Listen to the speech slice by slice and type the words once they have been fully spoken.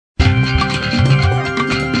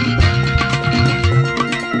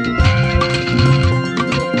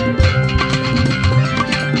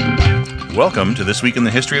Welcome to This Week in the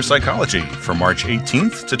History of Psychology for March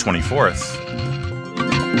 18th to 24th.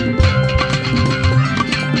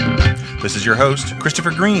 This is your host,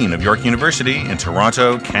 Christopher Green of York University in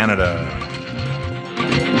Toronto, Canada.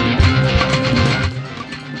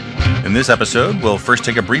 In this episode, we'll first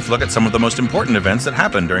take a brief look at some of the most important events that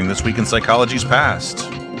happened during this week in psychology's past.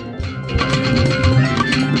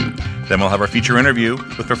 Then we'll have our feature interview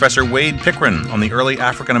with Professor Wade Pickren on the early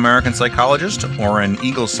African-American psychologist Orrin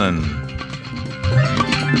Eagleson.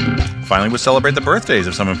 Finally, we'll celebrate the birthdays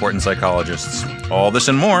of some important psychologists. All this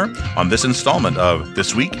and more on this installment of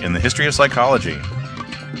This Week in the History of Psychology.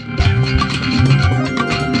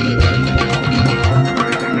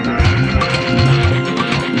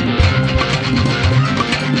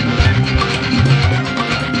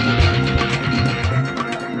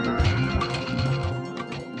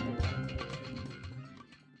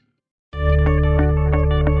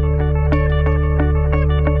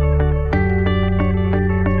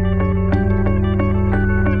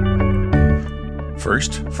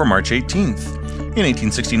 First, for March 18th. In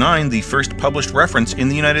 1869, the first published reference in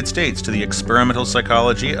the United States to the experimental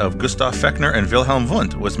psychology of Gustav Fechner and Wilhelm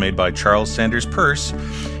Wundt was made by Charles Sanders Peirce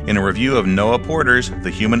in a review of Noah Porter's The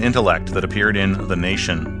Human Intellect that appeared in The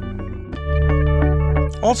Nation.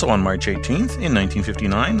 Also on March 18th, in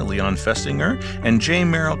 1959, Leon Festinger and J.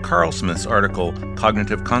 Merrill Carlsmith's article,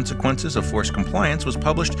 Cognitive Consequences of Forced Compliance, was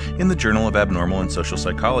published in the Journal of Abnormal and Social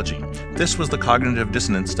Psychology. This was the cognitive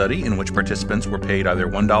dissonance study in which participants were paid either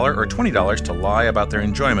 $1 or $20 to lie about their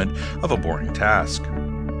enjoyment of a boring task.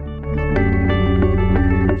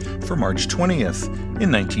 For March 20th, in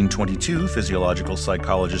 1922, physiological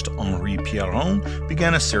psychologist Henri Pierron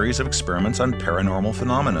began a series of experiments on paranormal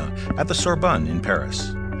phenomena at the Sorbonne in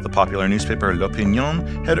Paris. The popular newspaper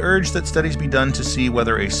L'Opinion had urged that studies be done to see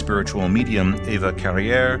whether a spiritual medium, Eva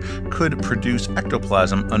Carrière, could produce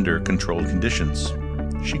ectoplasm under controlled conditions.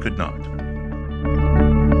 She could not.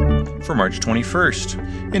 For March 21st,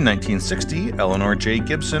 in 1960, Eleanor J.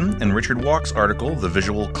 Gibson and Richard Walk's article, The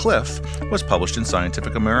Visual Cliff, was published in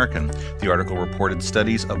Scientific American. The article reported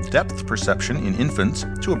studies of depth perception in infants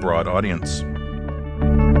to a broad audience.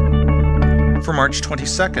 For March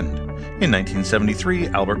 22nd, in 1973,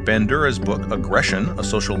 Albert Bandura's book, Aggression, A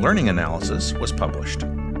Social Learning Analysis, was published.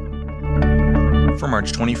 For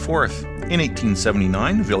March 24th, in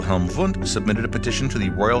 1879, Wilhelm Wundt submitted a petition to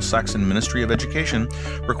the Royal Saxon Ministry of Education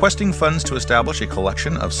requesting funds to establish a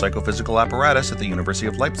collection of psychophysical apparatus at the University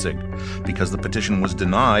of Leipzig. Because the petition was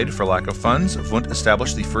denied for lack of funds, Wundt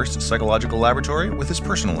established the first psychological laboratory with his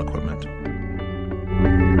personal equipment.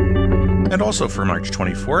 And also for March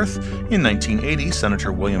 24th, in 1980,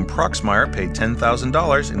 Senator William Proxmire paid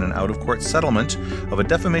 $10,000 in an out-of-court settlement of a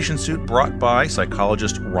defamation suit brought by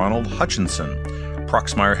psychologist Ronald Hutchinson.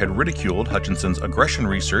 Proxmire had ridiculed Hutchinson's aggression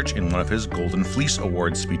research in one of his Golden Fleece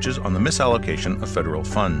Award speeches on the misallocation of federal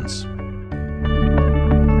funds.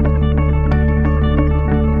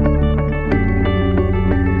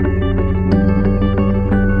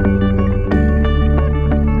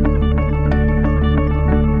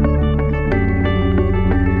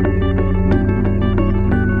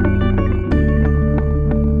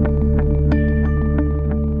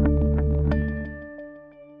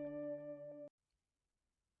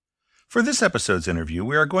 For this episode's interview,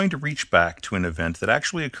 we are going to reach back to an event that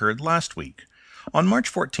actually occurred last week. On March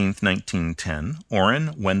 14, 1910,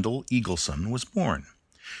 Orrin Wendell Eagleson was born.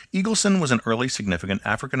 Eagleson was an early significant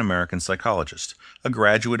African-American psychologist, a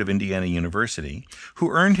graduate of Indiana University,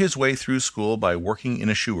 who earned his way through school by working in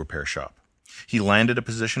a shoe repair shop. He landed a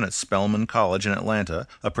position at Spelman College in Atlanta,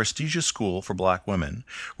 a prestigious school for black women,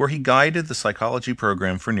 where he guided the psychology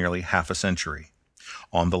program for nearly half a century.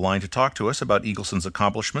 On the line to talk to us about Eagleson's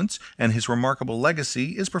accomplishments and his remarkable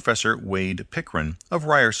legacy is Professor Wade Pickren of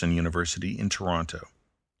Ryerson University in Toronto.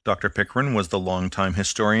 Dr. Pickren was the longtime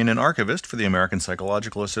historian and archivist for the American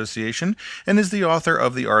Psychological Association and is the author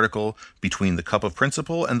of the article Between the Cup of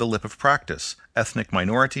Principle and the Lip of Practice, Ethnic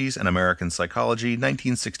Minorities and American Psychology,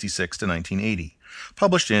 1966 to 1980,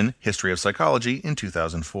 published in History of Psychology in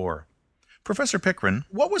 2004. Professor Pickren,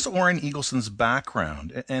 what was Orrin Eagleson's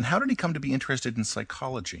background, and how did he come to be interested in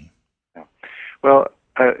psychology? Well,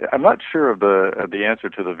 I'm not sure of the answer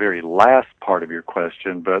to the very last part of your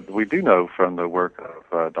question, but we do know from the work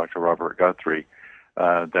of Dr. Robert Guthrie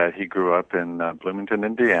that he grew up in Bloomington,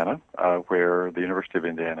 Indiana, where the University of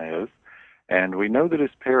Indiana is, and we know that his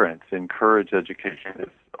parents encouraged education. His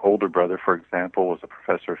older brother, for example, was a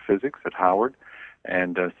professor of physics at Howard,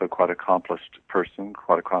 and so quite accomplished person,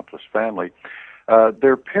 quite accomplished family.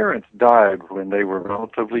 Their parents died when they were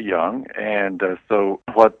relatively young, and so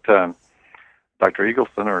what Dr.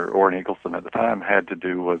 Eagleson, or Orrin Eagleson at the time, had to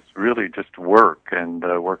do was really just work and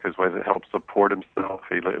work his way to help support himself.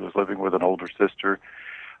 He was living with an older sister,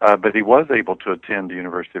 but he was able to attend the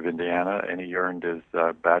University of Indiana, and he earned his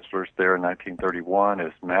bachelor's there in 1931,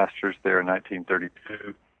 his master's there in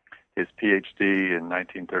 1932, his PhD in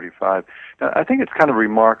 1935. Now, I think it's kind of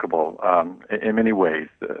remarkable in many ways,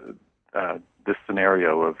 this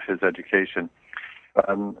scenario of his education.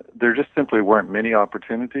 There just simply weren't many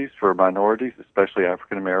opportunities for minorities, especially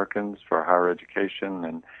African Americans, for higher education,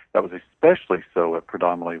 and that was especially so at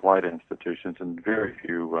predominantly white institutions, and very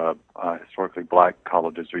few historically black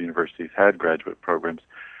colleges or universities had graduate programs,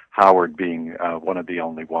 Howard being one of the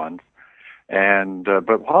only ones. And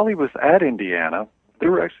but while he was at Indiana, there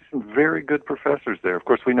were actually some very good professors there. Of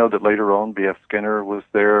course, we know that later on B.F. Skinner was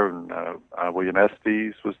there, and William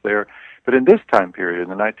Estes was there. But in this time period, in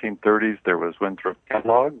the 1930s, there was Winthrop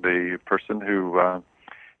Kellogg, the person who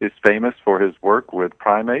is famous for his work with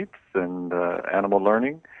primates and animal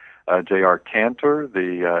learning. J.R. Cantor,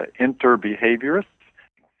 the interbehaviorist.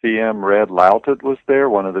 C.M. Red Loutet was there,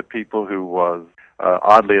 one of the people who was,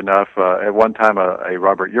 oddly enough, at one time a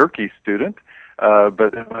Robert Yerke student,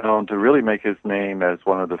 but then went on to really make his name as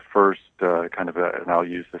one of the first and I'll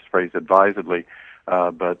use this phrase advisedly,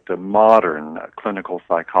 but modern clinical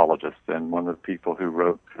psychologists, and one of the people who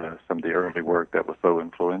wrote some of the early work that was so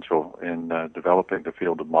influential in developing the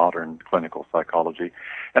field of modern clinical psychology.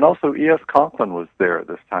 And also E.S. Conklin was there at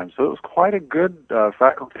this time, so it was quite a good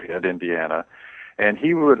faculty at Indiana. And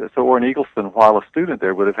so Orrin Eagleson, while a student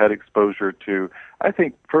there, would have had exposure to, I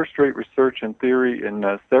think, first-rate research and theory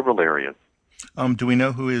in several areas. Do we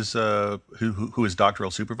know who his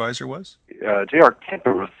doctoral supervisor was? J.R.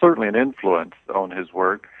 Cantor was certainly an influence on his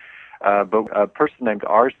work, but a person named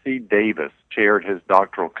R.C. Davis chaired his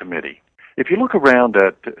doctoral committee. If you look around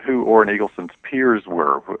at who Orrin Eagleson's peers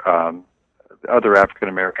were, other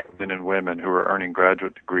African-American men and women who were earning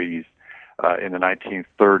graduate degrees in the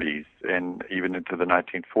 1930s and even into the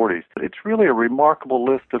 1940s, it's really a remarkable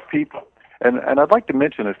list of people. And I'd like to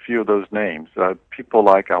mention a few of those names. People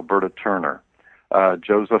like Alberta Turner,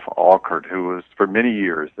 Joseph Alkert, who was for many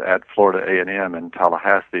years at Florida A&M in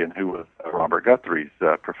Tallahassee and who was Robert Guthrie's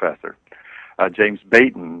professor. James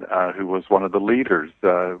Baton, who was one of the leaders,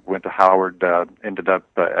 went to Howard, ended up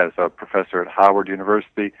as a professor at Howard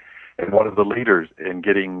University, and one of the leaders in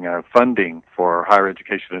getting funding for higher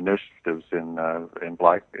education initiatives in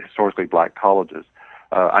historically black colleges.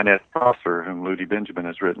 Inez Prosser, whom Ludi Benjamin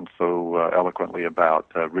has written so eloquently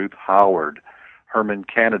about, Ruth Howard, Herman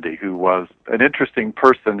Kennedy, who was an interesting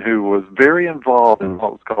person who was very involved in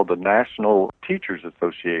what was called the National Teachers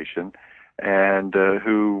Association, and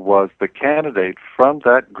who was the candidate from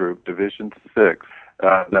that group, Division 6,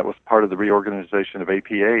 that was part of the reorganization of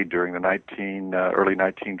APA during the early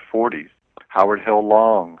 1940s. Howard Hill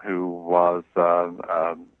Long, who was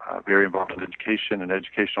very involved in education and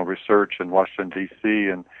educational research in Washington, D.C.,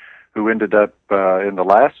 and who ended up in the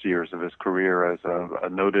last years of his career as a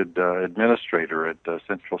noted administrator at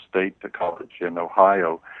Central State College in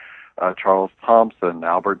Ohio. Charles Thompson,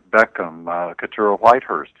 Albert Beckham, Keturah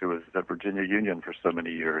Whitehurst, who was at Virginia Union for so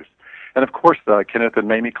many years. And of course, Kenneth and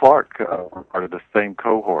Mamie Clark were part of the same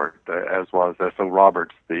cohort, as was S.O.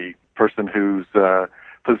 Roberts, the person whose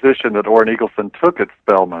position that Orrin Eagleson took at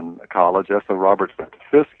Spelman College. S.O. Roberts went to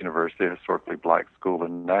Fisk University, a historically black school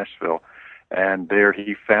in Nashville, and there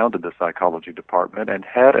he founded the psychology department and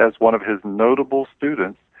had as one of his notable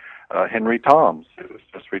students Henry Toms, who was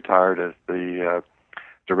just retired as the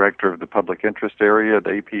director of the public interest area at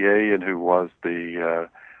the APA and who was the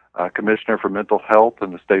commissioner for mental health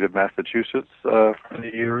in the state of Massachusetts for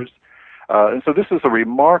many years. And so this is a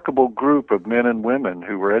remarkable group of men and women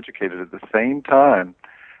who were educated at the same time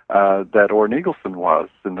that Orrin Eagleson was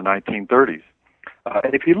in the 1930s.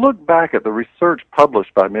 And if you look back at the research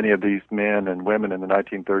published by many of these men and women in the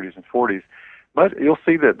 1930s and 40s, but you'll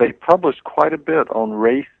see that they published quite a bit on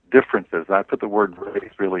race differences. I put the word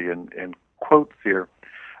race really in quotes here.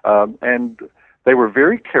 And they were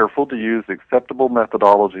very careful to use acceptable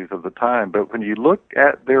methodologies of the time, but when you look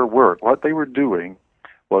at their work, what they were doing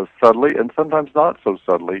was subtly, and sometimes not so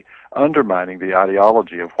subtly, undermining the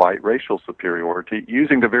ideology of white racial superiority,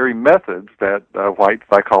 using the very methods that white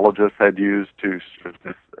psychologists had used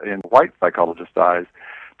in white psychologists' eyes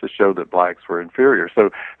to show that blacks were inferior. So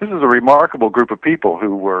this is a remarkable group of people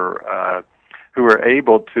who were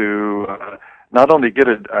able to not only get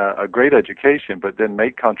a great education, but then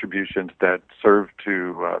make contributions that served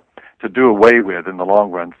to do away with, in the long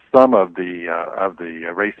run, some of the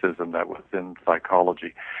racism that was in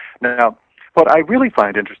psychology. Now, What I really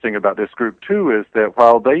find interesting about this group, too, is that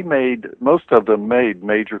while most of them made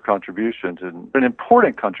major contributions, and an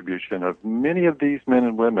important contribution of many of these men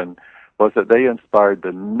and women was that they inspired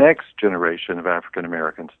the next generation of African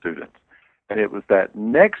American students. And it was that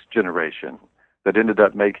next generation that ended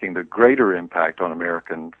up making the greater impact on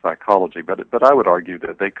American psychology. But I would argue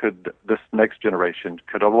that this next generation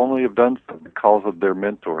could have only have done so because of their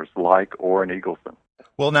mentors like Orrin Eagleson.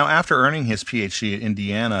 Well, now, after earning his PhD at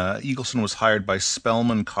Indiana, Eagleson was hired by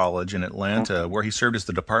Spelman College in Atlanta, where he served as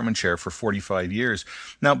the department chair for 45 years.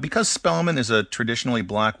 Now, because Spelman is a traditionally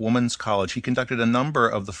black women's college, he conducted a number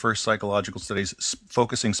of the first psychological studies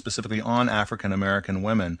focusing specifically on African American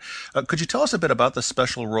women. Could you tell us a bit about the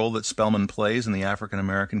special role that Spelman plays in the African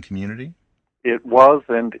American community? It was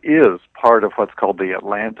and is part of what's called the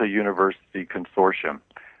Atlanta University Consortium.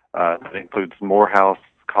 It includes Morehouse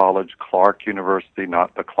College, Clark University,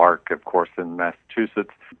 not the Clark, of course, in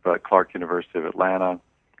Massachusetts, but Clark University of Atlanta,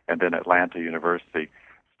 and then Atlanta University.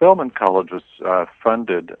 Spelman College was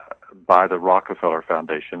funded by the Rockefeller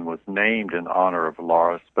Foundation, was named in honor of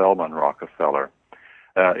Laura Spelman Rockefeller.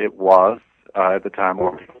 It was, at the time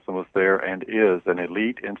Orrin Eagleson was there, and is an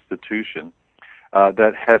elite institution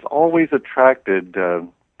that has always attracted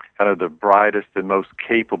kind of the brightest and most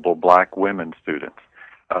capable black women students.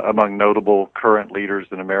 Among notable current leaders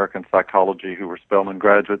in American psychology who were Spelman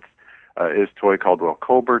graduates is Toy Caldwell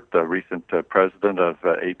Colbert, the recent president of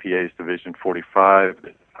APA's Division 45,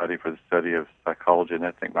 the Society for the Study of Psychology and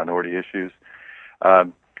Ethnic Minority Issues.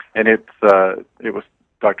 And it was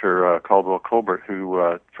Dr. Caldwell Colbert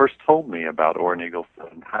who first told me about Orrin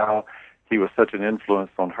Eagleson and how he was such an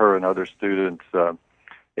influence on her and other students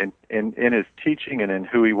in his teaching and in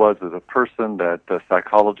who he was as a person, that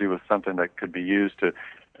psychology was something that could be used to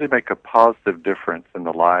really make a positive difference in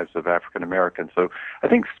the lives of African Americans. So I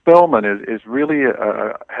think Spelman is really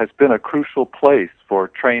has been a crucial place for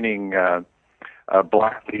training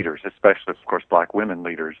black leaders, especially, of course, black women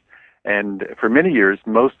leaders. And for many years,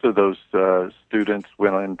 most of those students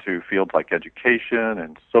went into fields like education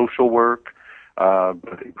and social work.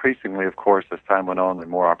 But increasingly, of course, as time went on and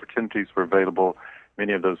more opportunities were available,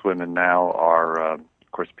 many of those women now are,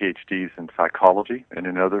 of course, PhDs in psychology and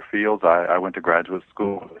in other fields. I went to graduate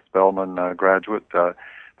school as a Spelman graduate,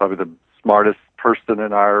 probably the smartest person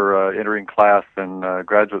in our entering class in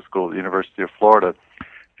graduate school at the University of Florida.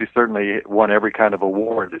 She certainly won every kind of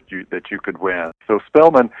award that you could win. So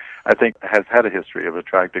Spelman, I think, has had a history of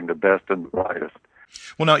attracting the best and the brightest.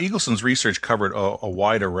 Well, now, Eagleson's research covered a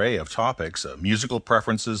wide array of topics: musical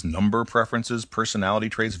preferences, number preferences, personality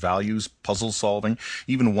traits, values, puzzle solving,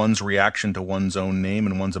 even one's reaction to one's own name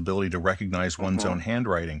and one's ability to recognize one's own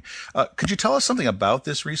handwriting. Could you tell us something about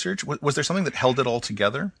this research? Was there something that held it all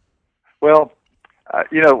together? Well,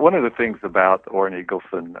 one of the things about Orrin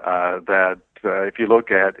Eagleson that if you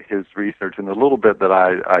look at his research and the little bit that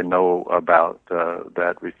I know about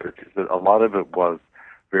that research, is that a lot of it was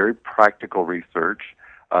very practical research,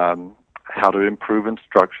 how to improve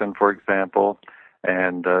instruction, for example,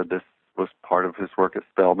 and this was part of his work at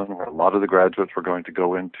Spelman, where a lot of the graduates were going to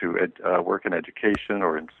go into work in education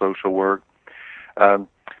or in social work.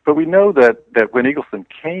 But we know that when Eagleson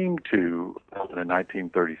came to Spelman in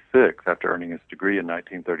 1936, after earning his degree in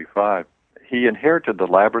 1935, he inherited the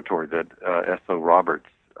laboratory that S.O. Roberts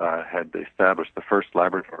had established, the first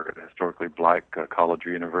laboratory at a historically black college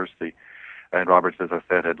or university. And Roberts, as I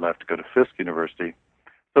said, had left to go to Fisk University.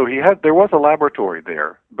 So there was a laboratory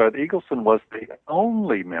there, but Eagleson was the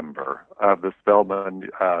only member of the Spelman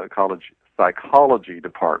College psychology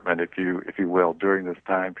department, if you will, during this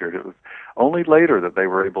time period. It was only later that they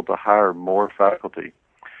were able to hire more faculty.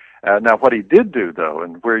 Now, what he did do, though,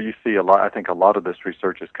 and where you see I think a lot of this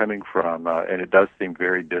research is coming from, and it does seem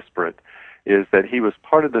very disparate, is that he was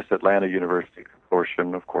part of this Atlanta University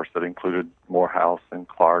consortium, of course, that included Morehouse and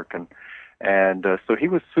Clark, and so he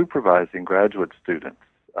was supervising graduate students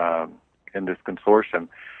in this consortium.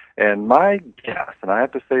 And my guess, and I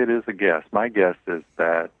have to say it is a guess, my guess is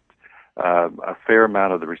that a fair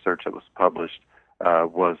amount of the research that was published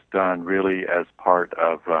was done really as part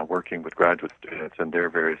of working with graduate students in their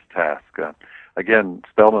various tasks. Again,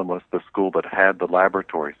 Spelman was the school that had the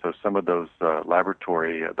laboratory, so some of those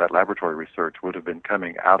laboratory research would have been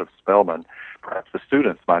coming out of Spelman. Perhaps the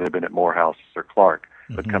students might have been at Morehouse or Clark,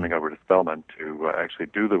 but coming over to Spelman to actually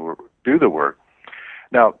do the work.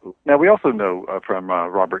 Now we also know from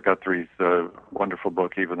Robert Guthrie's wonderful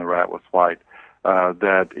book, Even the Rat Was White,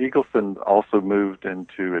 that Eagleson also moved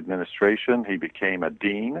into administration. He became a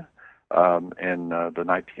dean in the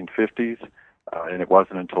 1950s, and it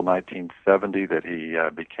wasn't until 1970 that he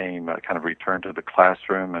became kind of returned to the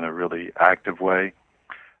classroom in a really active way.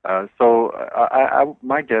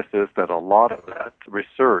 My guess is that a lot of that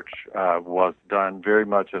research was done very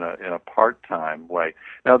much in a part-time way.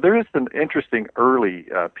 Now, there is an interesting early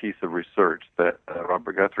piece of research that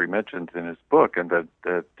Robert Guthrie mentions in his book, and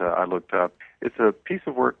that I looked up. It's a piece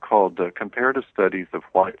of work called Comparative Studies of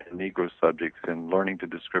White and Negro Subjects in Learning to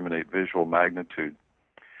Discriminate Visual Magnitude.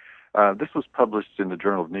 This was published in the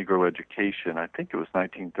Journal of Negro Education. I think it was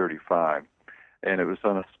 1935. And it was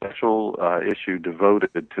on a special issue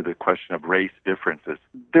devoted to the question of race differences.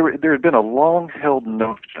 There had been a long-held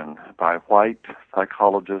notion by white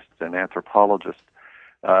psychologists and anthropologists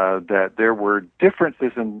that there were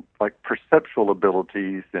differences in perceptual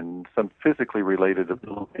abilities and some physically related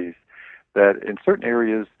abilities that in certain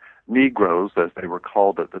areas Negroes, as they were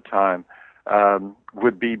called at the time,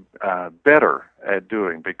 would be better at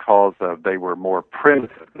doing because they were more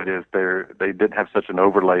primitive. That is, they didn't have such an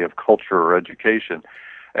overlay of culture or education.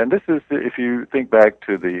 And this is, if you think back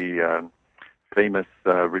to the famous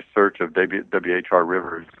research of W.H.R.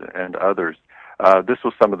 Rivers and others, this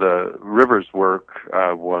was some of the Rivers' work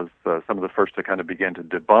was some of the first to kind of begin to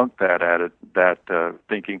debunk that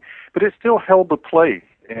thinking, but it still held the place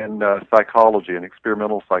in psychology and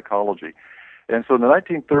experimental psychology. And so in the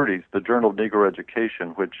 1930s, the Journal of Negro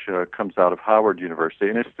Education, which comes out of Howard University,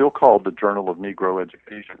 and it's still called the Journal of Negro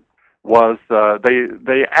Education, was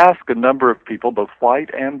they asked a number of people, both white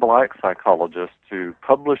and black psychologists, to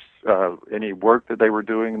publish any work that they were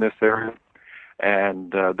doing in this area.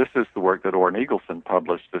 And this is the work that Orrin Eagleson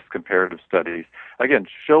published, this comparative studies, again,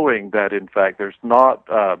 showing that, in fact, there's not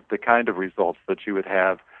the kind of results that you would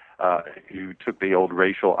have if you took the old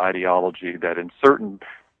racial ideology that in certain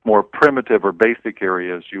more primitive or basic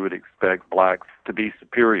areas you would expect blacks to be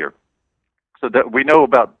superior. So that we know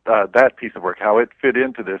about that piece of work, how it fit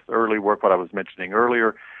into this early work, what I was mentioning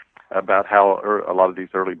earlier, about how a lot of these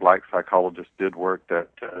early black psychologists did work that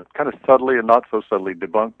kind of subtly and not so subtly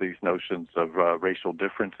debunked these notions of racial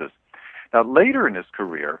differences. Now, later in his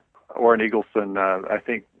career, Orrin Eagleson, I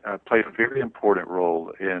think, played a very important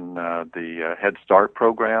role in the Head Start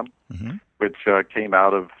program, which came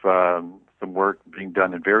out of some work being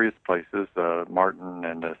done in various places, Martin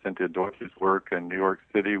and Cynthia Deutsch's work in New York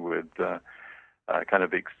City with kind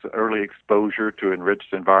of early exposure to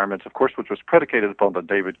enriched environments, of course, which was predicated upon the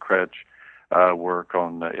David Kretsch work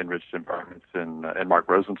on enriched environments and Mark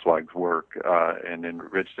Rosenzweig's work in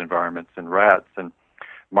enriched environments in rats. And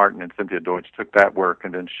Martin and Cynthia Deutsch took that work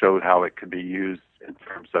and then showed how it could be used in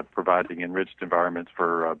terms of providing enriched environments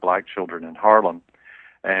for black children in Harlem.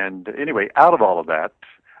 And anyway, out of all of that,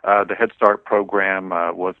 the Head Start program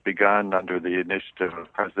was begun under the initiative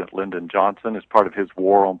of President Lyndon Johnson as part of his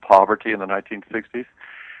war on poverty in the 1960s.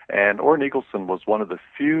 And Orrin Eagleson was one of the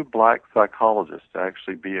few black psychologists to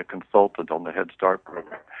actually be a consultant on the Head Start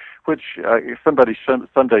program, which somebody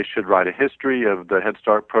someday should write a history of the Head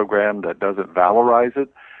Start program that doesn't valorize it,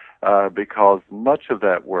 because much of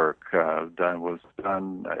that work was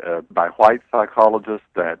done by white psychologists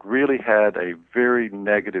that really had a very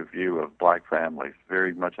negative view of black families,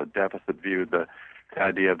 very much a deficit view, the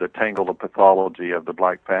idea of the tangled pathology of the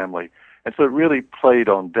black family. And so it really played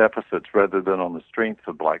on deficits rather than on the strengths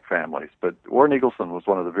of black families. But Orrin Eagleson was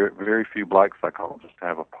one of the very, very few black psychologists to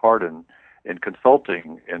have a part in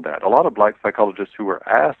consulting in that. A lot of black psychologists who were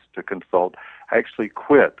asked to consult actually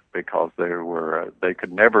quit because they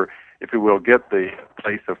could never, if you will, get the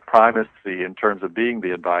place of primacy in terms of being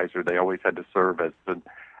the advisor. They always had to serve as an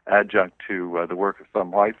adjunct to the work of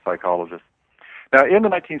some white psychologists. Now, in the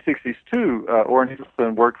 1960s, too, Orrin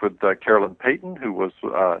Eagleson worked with Carolyn Payton, who was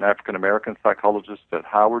an African-American psychologist at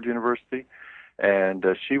Howard University, and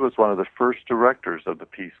she was one of the first directors of the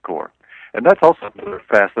Peace Corps. And that's also another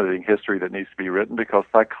fascinating history that needs to be written, because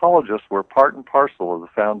psychologists were part and parcel of the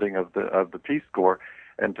founding of the Peace Corps,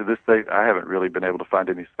 and to this day, I haven't really been able to find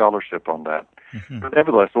any scholarship on that. But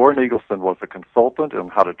nevertheless, Orrin Eagleson was a consultant on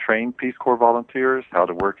how to train Peace Corps volunteers, how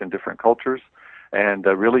to work in different cultures, and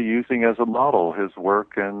really using as a model his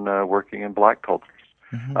work in working in black cultures.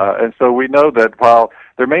 And so we know that while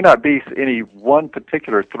there may not be any one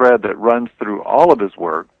particular thread that runs through all of his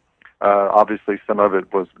work, obviously some of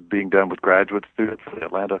it was being done with graduate students at the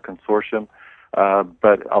Atlanta Consortium,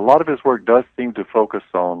 but a lot of his work does seem to focus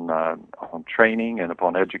on training and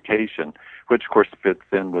upon education, which of course fits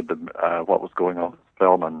in with what was going on at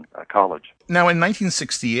Spelman College. Now, in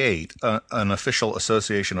 1968, an official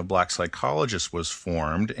association of black psychologists was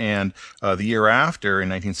formed, and the year after, in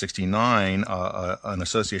 1969, an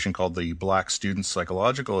association called the Black Students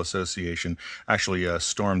Psychological Association actually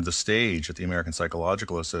stormed the stage at the American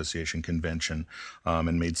Psychological Association convention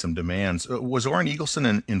and made some demands. Was Orrin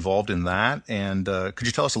Eagleson involved in that? And could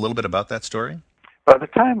you tell us a little bit about that story? By the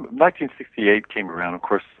time 1968 came around, of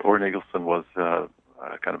course, Orrin Eagleson was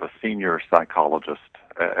kind of a senior psychologist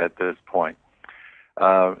at this point.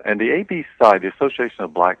 And the ABPSI, the Association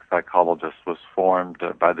of Black Psychologists, was formed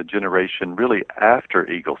by the generation really after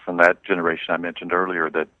Eagleson, that generation I mentioned earlier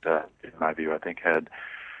that, in my view, I think had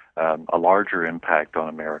a larger impact on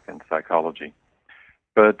American psychology.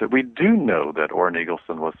 But we do know that Orrin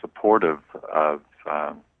Eagleson was supportive of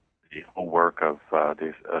the whole work of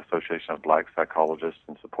the Association of Black Psychologists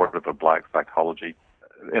and supportive of black psychology.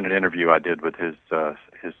 In an interview I did with his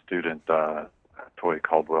student, Toy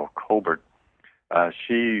Caldwell Colbert,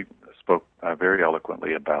 she spoke very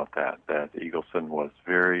eloquently about that Eagleson was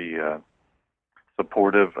very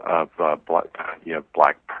supportive of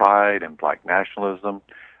black pride and black nationalism.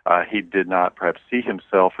 He did not perhaps see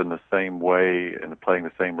himself in the same way and playing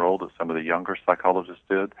the same role that some of the younger psychologists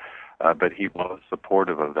did, but he was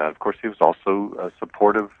supportive of that. Of course, he was also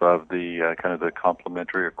supportive of the kind of the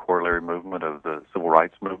complementary or corollary movement of the civil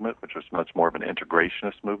rights movement, which was much more of an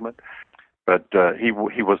integrationist movement. But he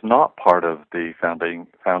was not part of the founding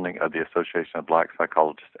of the Association of Black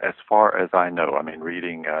Psychologists, as far as I know. I mean,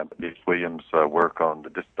 reading Lee Williams' work on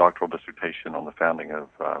the doctoral dissertation on the founding of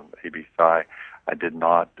ABPSI, I did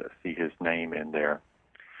not see his name in there.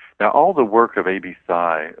 Now, all the work of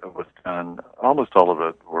ABPSI was done, almost all of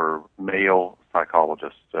it were male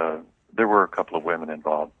psychologists. There were a couple of women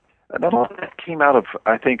involved. And that all came out of,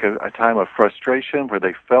 I think, a time of frustration where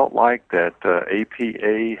they felt like that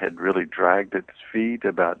APA had really dragged its feet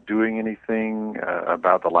about doing anything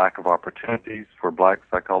about the lack of opportunities for black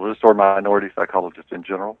psychologists or minority psychologists in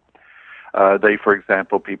general. They, for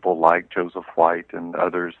example, people like Joseph White and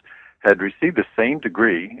others had received the same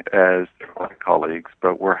degree as their white colleagues,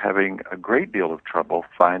 but were having a great deal of trouble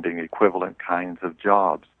finding equivalent kinds of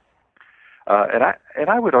jobs. And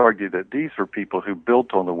I would argue that these were people who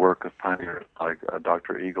built on the work of pioneers like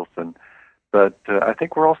Dr. Eagleson, but I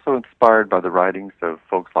think we're also inspired by the writings of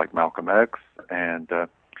folks like Malcolm X, and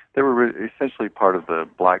they were essentially part of the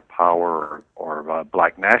Black Power or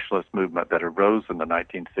Black nationalist movement that arose in the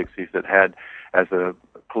 1960s that had as a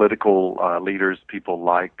political leaders people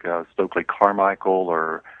like Stokely Carmichael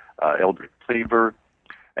or Eldridge Cleaver.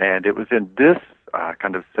 And it was in this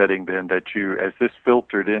kind of setting then that you, as this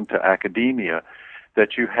filtered into academia,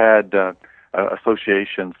 that you had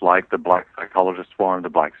associations like the Black Psychologists Forum, the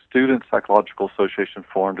Black Student Psychological Association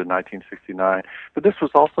formed in 1969. But this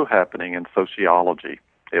was also happening in sociology.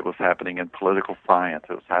 It was happening in political science.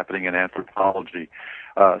 It was happening in anthropology.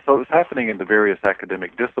 So it was happening in the various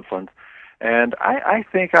academic disciplines. And I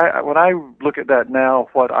think when I look at that now,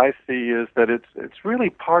 what I see is that it's really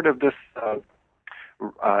part of this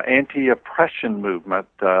anti-oppression movement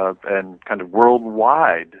and kind of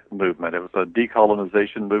worldwide movement. It was a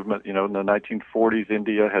decolonization movement. You know, in the 1940s,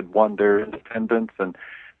 India had won their independence, and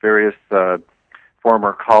various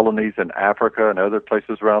former colonies in Africa and other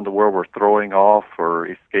places around the world were throwing off or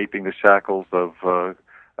escaping the shackles of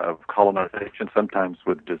colonization, sometimes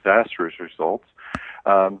with disastrous results.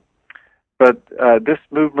 But this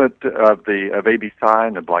movement of ABPSI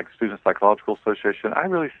and the Black Student Psychological Association, I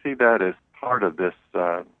really see that as part of this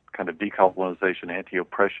kind of decolonization,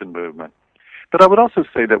 anti-oppression movement. But I would also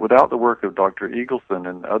say that without the work of Dr. Eagleson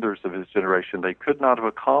and others of his generation, they could not have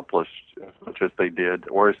accomplished as much as they did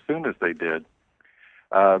or as soon as they did.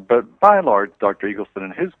 But by and large, Dr. Eagleson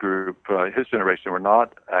and his group, his generation, were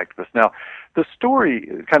not activists. Now, the story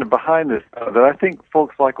kind of behind this that I think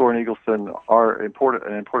folks like Orrin Eagleson are an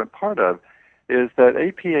important part of is that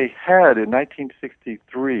APA had, in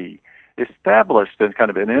 1963, established as kind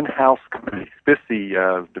of an in-house committee, SPISSY,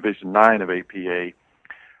 Division 9 of APA,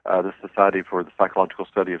 the Society for the Psychological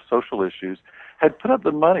Study of Social Issues, had put up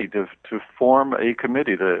the money to form a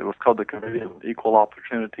committee. It was called the Committee on Equal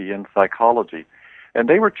Opportunity in Psychology. And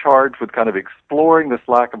they were charged with kind of exploring this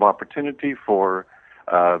lack of opportunity for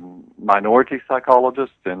minority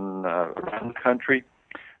psychologists around the country.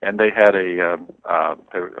 And they had a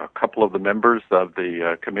couple of the members of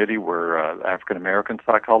the committee were African-American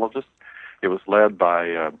psychologists. It was led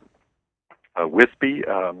by Wisby,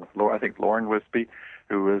 I think Lauren Wisby,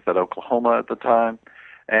 who was at Oklahoma at the time.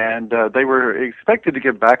 And they were expected to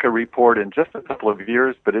give back a report in just a couple of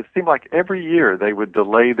years, but it seemed like every year they would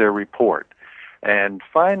delay their report. And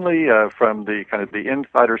finally, from the kind of the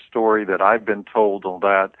insider story that I've been told on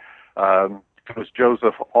that, it was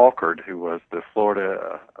Joseph Alkard, who was the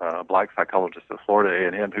Florida black psychologist at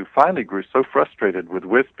Florida A&M, who finally grew so frustrated with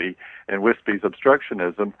Wisby and Wisby's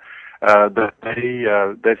obstructionism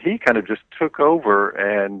that he kind of just took over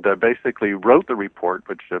and basically wrote the report,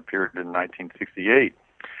 which appeared in 1968.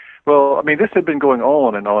 Well, I mean, this had been going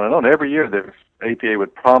on and on and on. Every year, the APA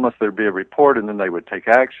would promise there'd be a report, and then they would take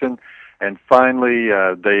action. And finally,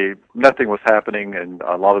 nothing was happening, and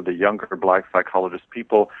a lot of the younger black psychologist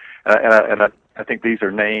people, I think these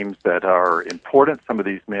are names that are important. Some of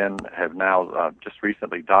these men have now just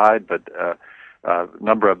recently died, but a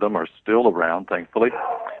number of them are still around, thankfully.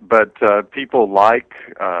 But people like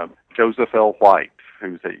Joseph L. White,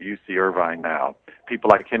 who's at UC Irvine now,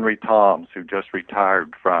 people like Henry Toms, who just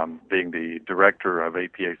retired from being the director of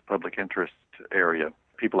APA's public interest area,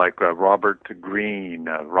 people like Robert Greene,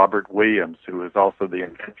 Robert Williams, who is also the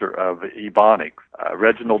inventor of Ebonics,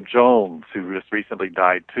 Reginald Jones, who just recently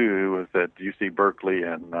died too, who was at UC Berkeley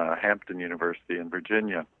and Hampton University in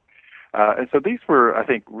Virginia. And so these were, I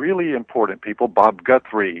think, really important people. Bob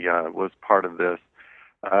Guthrie was part of this.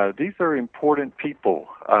 These are important people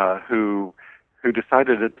who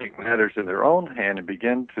decided to take matters in their own hand and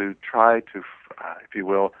begin to try to, if you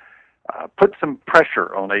will, put some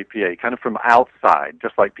pressure on APA, kind of from outside,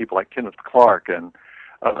 just like people like Kenneth Clark and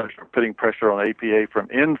others are putting pressure on APA from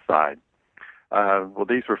inside. Well,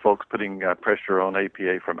 these were folks putting pressure on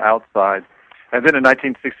APA from outside. And then in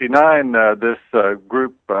 1969, this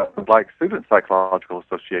group, the Black Student Psychological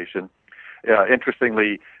Association,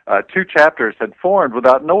 interestingly, two chapters had formed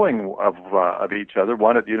without knowing of each other,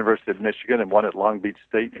 one at the University of Michigan and one at Long Beach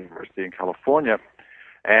State University in California.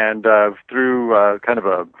 And through kind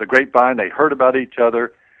of the grapevine, they heard about each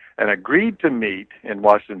other and agreed to meet in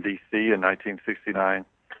Washington, D.C. in 1969.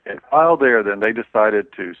 And while there, then, they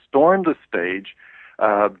decided to storm the stage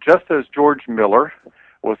just as George Miller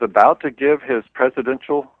was about to give his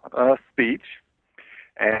presidential speech.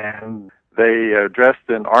 And they dressed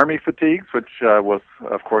in army fatigues, which was,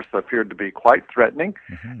 of course, appeared to be quite threatening.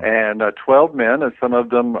 Mm-hmm. And 12 men, and some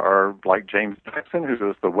of them are like James Jackson, who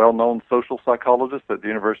was the well-known social psychologist at the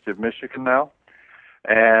University of Michigan now.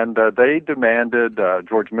 And they demanded,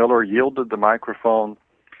 George Miller yielded the microphone,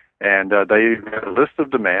 and they had a list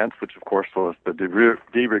of demands, which, of course, was the de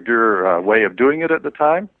rigueur way of doing it at the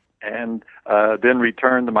time, and then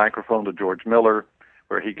returned the microphone to George Miller,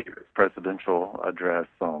 where he gave his presidential address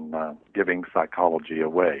on giving psychology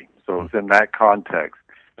away. So it was in that context.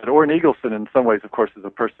 But Orrin Eagleson, in some ways, of course, is a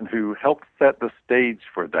person who helped set the stage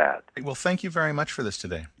for that. Well, thank you very much for this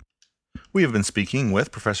today. We have been speaking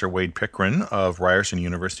with Professor Wade Pickren of Ryerson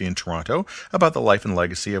University in Toronto about the life and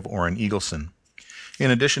legacy of Orrin Eagleson. In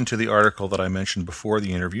addition to the article that I mentioned before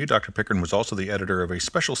the interview, Dr. Pickren was also the editor of a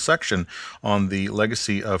special section on the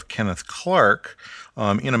legacy of Kenneth Clark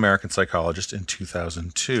in American Psychologist in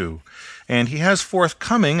 2002. And he has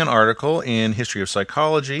forthcoming an article in History of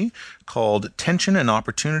Psychology called Tension and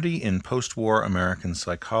Opportunity in Post-War American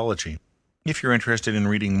Psychology. If you're interested in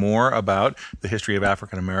reading more about the history of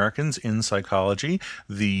African Americans in psychology,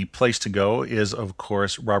 the place to go is, of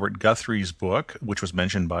course, Robert Guthrie's book, which was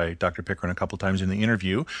mentioned by Dr. Pickren a couple times in the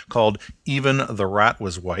interview, called Even the Rat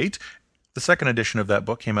Was White. The second edition of that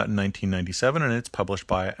book came out in 1997, and it's published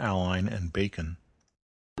by Alline and Bacon.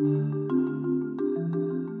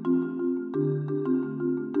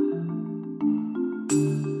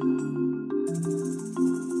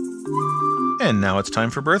 And now it's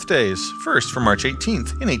time for birthdays. First, for March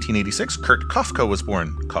 18th, in 1886, Kurt Kafka was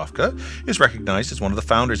born. Kafka is recognized as one of the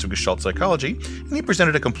founders of Gestalt psychology, and he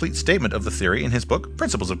presented a complete statement of the theory in his book,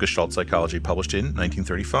 Principles of Gestalt Psychology, published in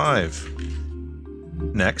 1935.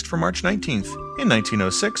 Next, for March 19th, in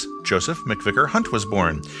 1906, Joseph McVicker Hunt was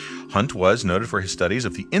born. Hunt was noted for his studies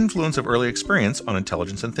of the influence of early experience on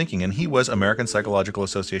intelligence and thinking, and he was American Psychological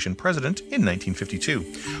Association president in 1952.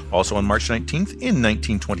 Also on March 19th, in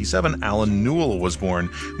 1927, Alan Newell was born.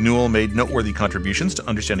 Newell made noteworthy contributions to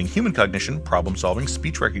understanding human cognition, problem-solving,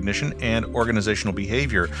 speech recognition, and organizational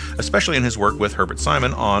behavior, especially in his work with Herbert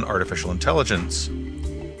Simon on artificial intelligence.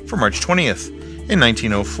 For March 20th, in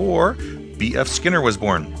 1904, B.F. Skinner was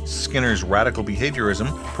born. Skinner's radical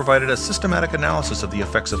behaviorism provided a systematic analysis of the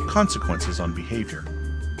effects of consequences on behavior.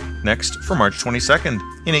 Next, for March 22nd,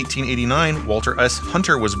 in 1889, Walter S.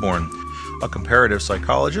 Hunter was born. A comparative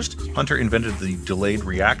psychologist, Hunter invented the delayed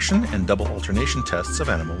reaction and double alternation tests of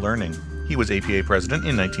animal learning. He was APA president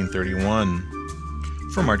in 1931.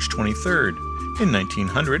 For March 23rd, in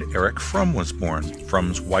 1900, Erich Fromm was born.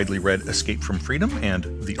 Fromm's widely read Escape from Freedom and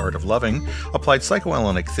The Art of Loving applied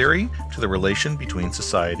psychoanalytic theory to the relation between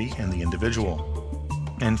society and the individual.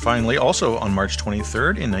 And finally, also on March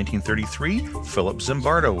 23rd, in 1933, Philip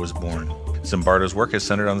Zimbardo was born. Zimbardo's work is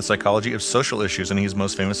centered on the psychology of social issues, and he is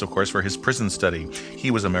most famous, of course, for his prison study.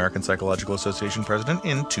 He was American Psychological Association president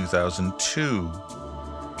in 2002.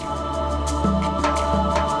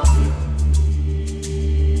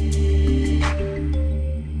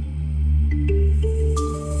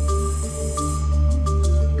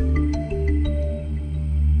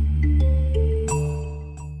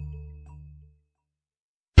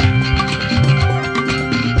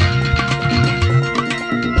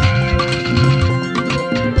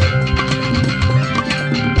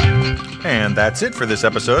 That's it for this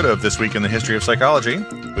episode of This Week in the History of Psychology.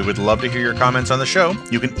 We would love to hear your comments on the show.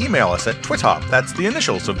 You can email us at twithop, that's the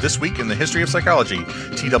initials of This Week in the History of Psychology,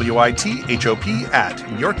 TWITHOP at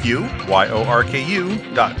yorku.ca.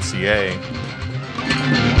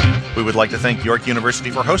 We would like to thank York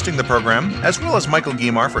University for hosting the program, as well as Michael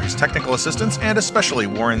Guimar for his technical assistance, and especially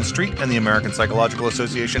Warren Street and the American Psychological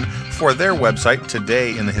Association for their website,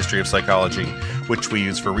 Today in the History of Psychology, which we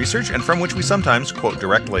use for research and from which we sometimes quote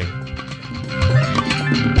directly.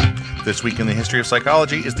 This Week in the History of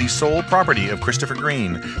Psychology is the sole property of Christopher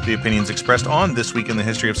Green. The opinions expressed on This Week in the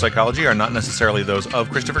History of Psychology are not necessarily those of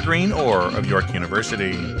Christopher Green or of York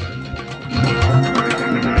University.